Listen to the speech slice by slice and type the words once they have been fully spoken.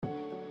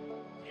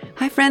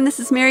Hi, friend. This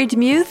is Mary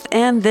DeMuth,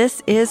 and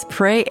this is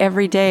Pray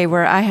Every Day,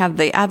 where I have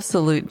the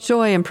absolute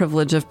joy and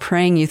privilege of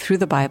praying you through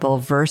the Bible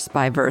verse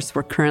by verse.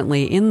 We're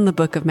currently in the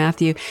book of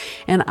Matthew,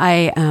 and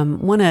I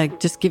want to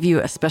just give you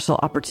a special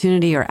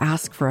opportunity or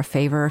ask for a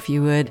favor, if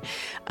you would.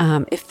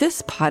 If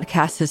this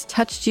podcast has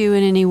touched you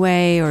in any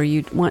way, or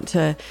you want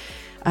to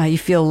you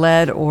feel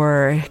led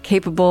or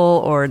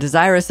capable or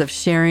desirous of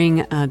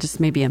sharing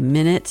just maybe a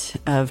minute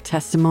of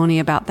testimony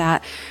about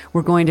that,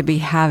 we're going to be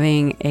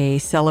having a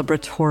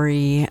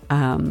celebratory,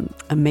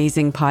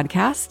 amazing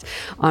podcast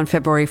on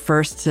February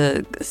 1st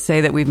to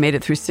say that we've made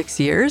it through 6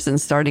 years and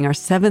starting our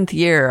 7th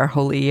year, our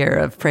holy year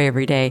of Pray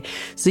Every Day.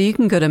 So you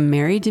can go to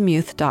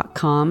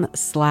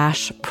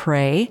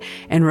marydemuth.com/pray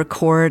and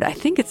record, I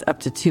think it's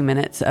up to 2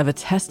 minutes of a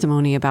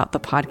testimony about the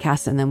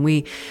podcast. And then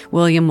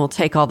William will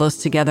take all those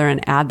together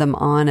and add them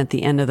on at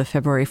the end of the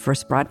February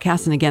 1st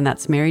broadcast. And again,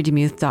 that's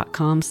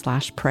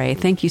marydemuth.com/pray.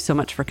 Thank you so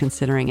much for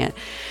considering it.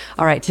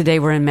 All right. Today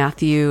we're in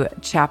Matthew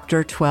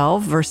chapter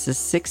 12, verses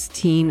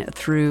 16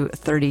 through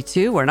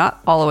 32. We're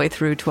not all the way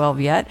through 12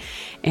 yet.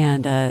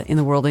 And in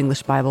the World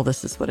English Bible,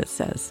 this is what it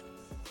says.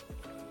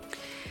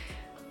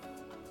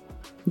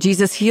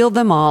 Jesus healed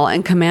them all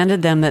and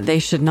commanded them that they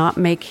should not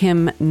make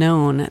him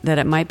known, that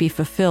it might be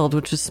fulfilled,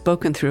 which was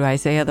spoken through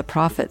Isaiah the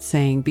prophet,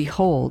 saying,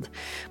 Behold,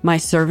 my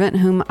servant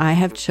whom I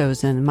have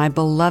chosen, my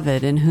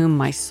beloved, in whom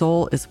my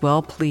soul is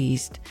well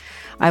pleased.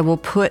 I will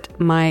put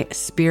my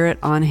spirit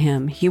on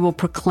him. He will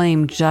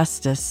proclaim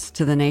justice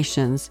to the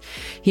nations.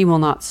 He will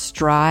not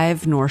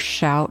strive nor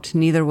shout,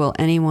 neither will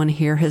anyone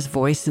hear his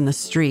voice in the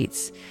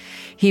streets.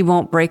 He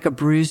won't break a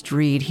bruised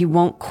reed. He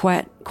won't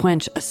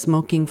quench a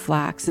smoking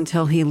flax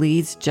until he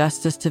leads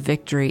justice to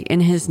victory.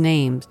 In his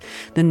name,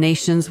 the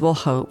nations will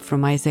hope.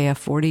 From Isaiah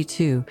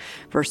 42,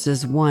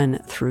 verses 1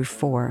 through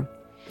 4.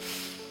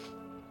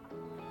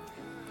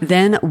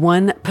 Then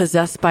one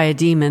possessed by a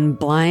demon,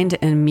 blind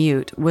and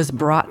mute, was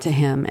brought to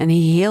him, and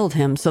he healed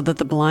him so that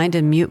the blind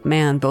and mute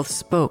man both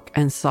spoke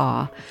and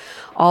saw.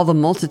 All the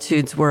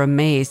multitudes were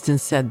amazed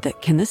and said,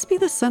 Can this be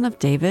the son of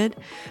David?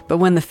 But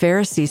when the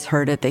Pharisees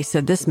heard it, they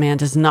said, This man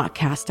does not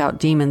cast out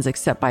demons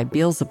except by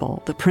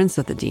Beelzebul, the prince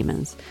of the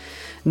demons.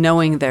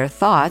 Knowing their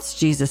thoughts,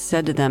 Jesus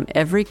said to them,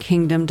 Every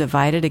kingdom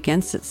divided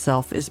against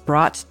itself is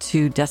brought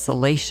to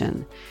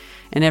desolation,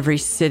 and every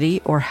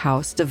city or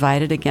house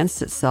divided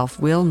against itself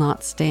will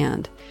not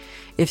stand.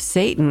 If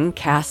Satan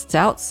casts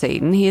out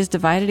Satan, he is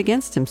divided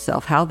against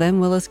himself. How then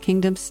will his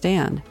kingdom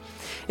stand?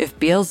 If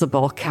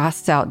Beelzebul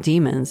casts out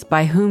demons,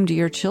 by whom do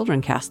your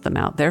children cast them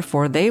out?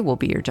 Therefore they will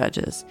be your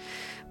judges.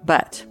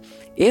 But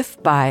if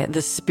I by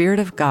the Spirit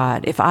of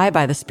God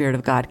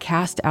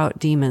cast out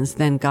demons,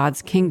 then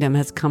God's kingdom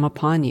has come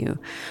upon you.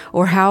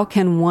 Or how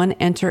can one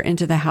enter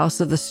into the house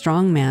of the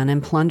strong man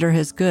and plunder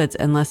his goods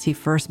unless he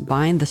first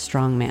bind the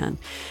strong man?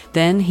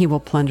 Then he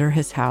will plunder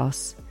his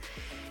house.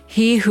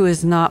 He who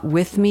is not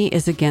with me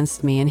is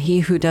against me, and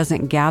he who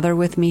doesn't gather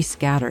with me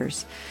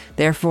scatters.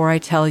 Therefore I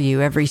tell you,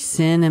 every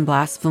sin and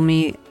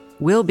blasphemy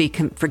will be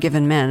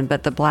forgiven men,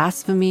 but the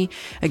blasphemy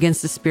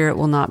against the Spirit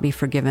will not be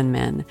forgiven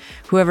men.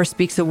 Whoever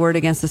speaks a word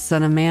against the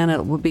Son of Man,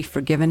 it will be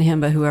forgiven him,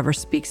 but whoever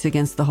speaks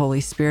against the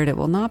Holy Spirit, it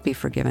will not be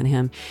forgiven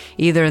him,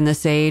 either in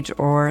this age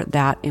or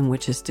that in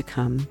which is to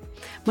come.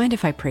 Mind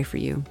if I pray for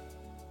you?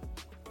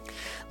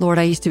 Lord,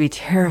 I used to be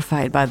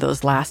terrified by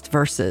those last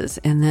verses,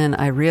 and then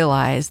I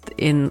realized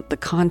in the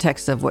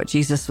context of what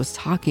Jesus was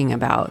talking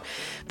about,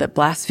 that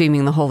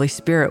blaspheming the Holy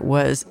Spirit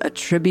was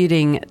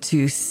attributing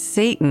to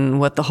Satan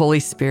what the Holy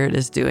Spirit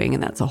is doing,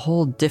 and that's a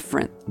whole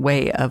different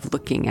way of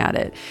looking at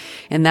it.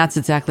 And that's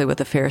exactly what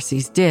the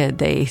Pharisees did.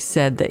 They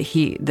said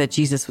that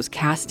Jesus was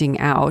casting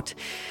out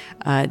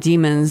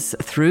demons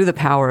through the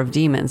power of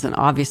demons, and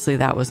obviously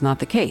that was not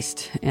the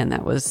case, and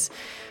that was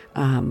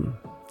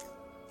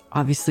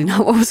obviously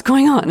not what was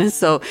going on. And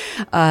so,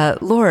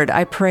 Lord,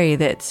 I pray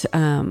that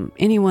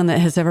anyone that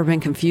has ever been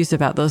confused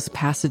about those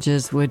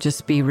passages would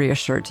just be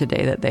reassured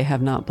today that they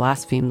have not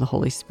blasphemed the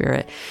Holy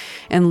Spirit.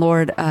 And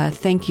Lord,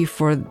 thank you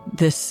for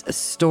this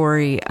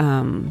story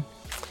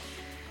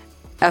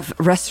of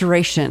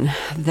restoration,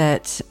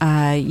 that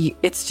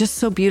it's just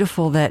so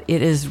beautiful that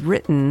it is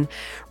written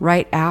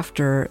right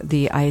after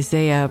the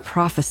Isaiah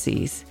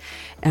prophecies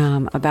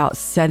about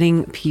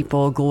setting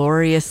people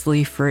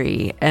gloriously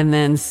free. And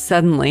then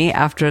suddenly,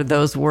 after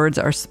those words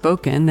are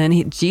spoken,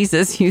 then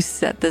Jesus, you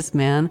set this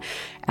man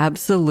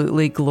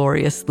absolutely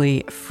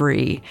gloriously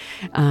free.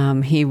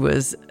 He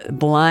was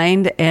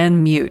blind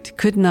and mute,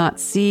 could not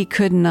see,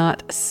 could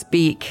not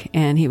speak,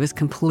 and he was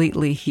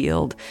completely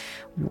healed.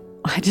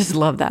 I just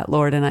love that,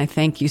 Lord, and I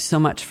thank you so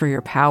much for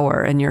your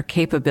power and your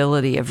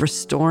capability of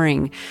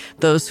restoring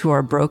those who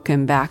are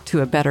broken back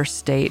to a better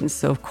state. And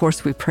so, of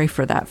course, we pray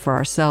for that for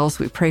ourselves.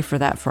 We pray for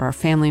that for our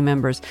family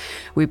members.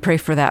 We pray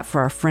for that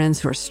for our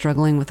friends who are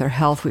struggling with their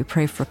health. We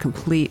pray for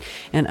complete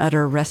and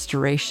utter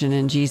restoration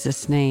in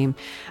Jesus' name.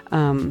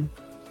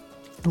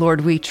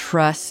 Lord, we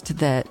trust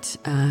that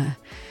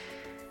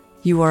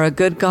You are a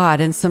good God.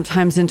 And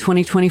sometimes in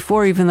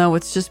 2024, even though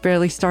it's just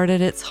barely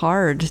started, it's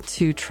hard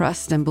to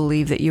trust and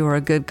believe that you are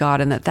a good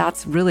God and that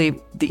that's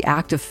really the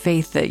act of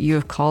faith that you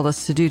have called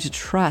us to do, to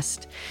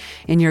trust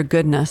in your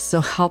goodness. So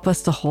help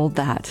us to hold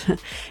that.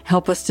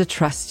 Help us to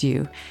trust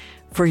you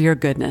for your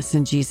goodness.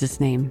 In Jesus'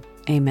 name,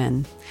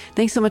 amen.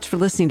 Thanks so much for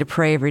listening to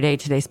Pray Every Day.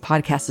 Today's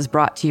podcast is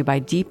brought to you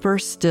by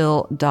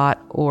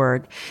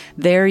deeperstill.org.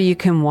 There you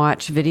can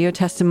watch video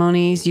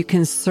testimonies. You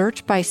can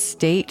search by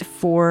state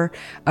for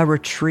a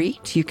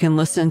retreat. You can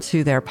listen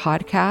to their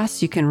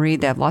podcasts. You can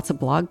read. They have lots of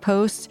blog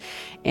posts,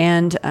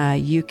 and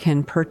you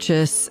can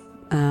purchase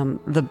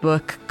the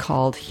book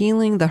called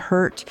Healing the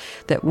Hurt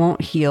That Won't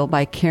Heal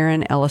by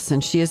Karen Ellison.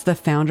 She is the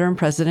founder and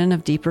president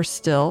of Deeper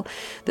Still.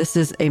 This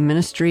is a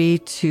ministry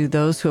to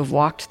those who have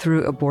walked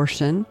through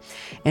abortion.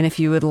 And if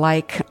you would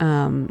like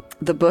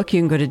the book,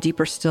 you can go to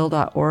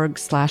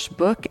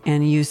deeperstill.org/book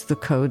and use the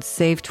code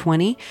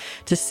SAVE20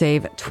 to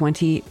save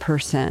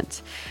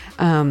 20%.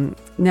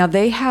 Now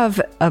they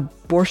have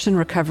abortion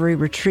recovery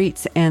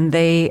retreats, and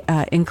they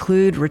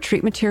include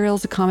retreat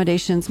materials,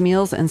 accommodations,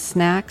 meals, and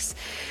snacks.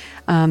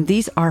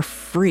 These are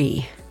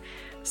free.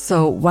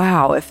 So,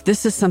 wow, if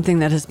this is something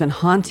that has been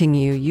haunting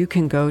you, you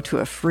can go to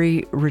a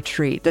free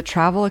retreat. The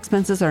travel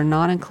expenses are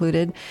not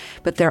included,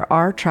 but there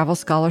are travel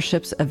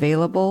scholarships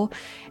available.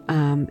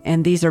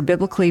 And these are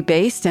biblically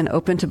based and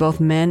open to both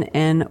men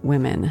and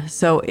women.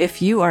 So if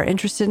you are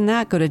interested in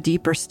that, go to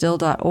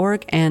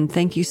deeperstill.org. And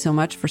thank you so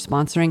much for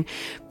sponsoring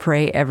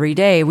Pray Every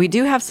Day. We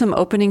do have some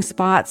opening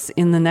spots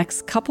in the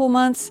next couple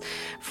months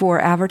for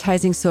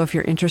advertising. So if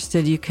you're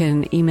interested, you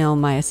can email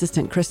my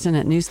assistant, Kristen,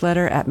 at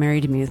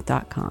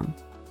newsletter@marydemuth.com.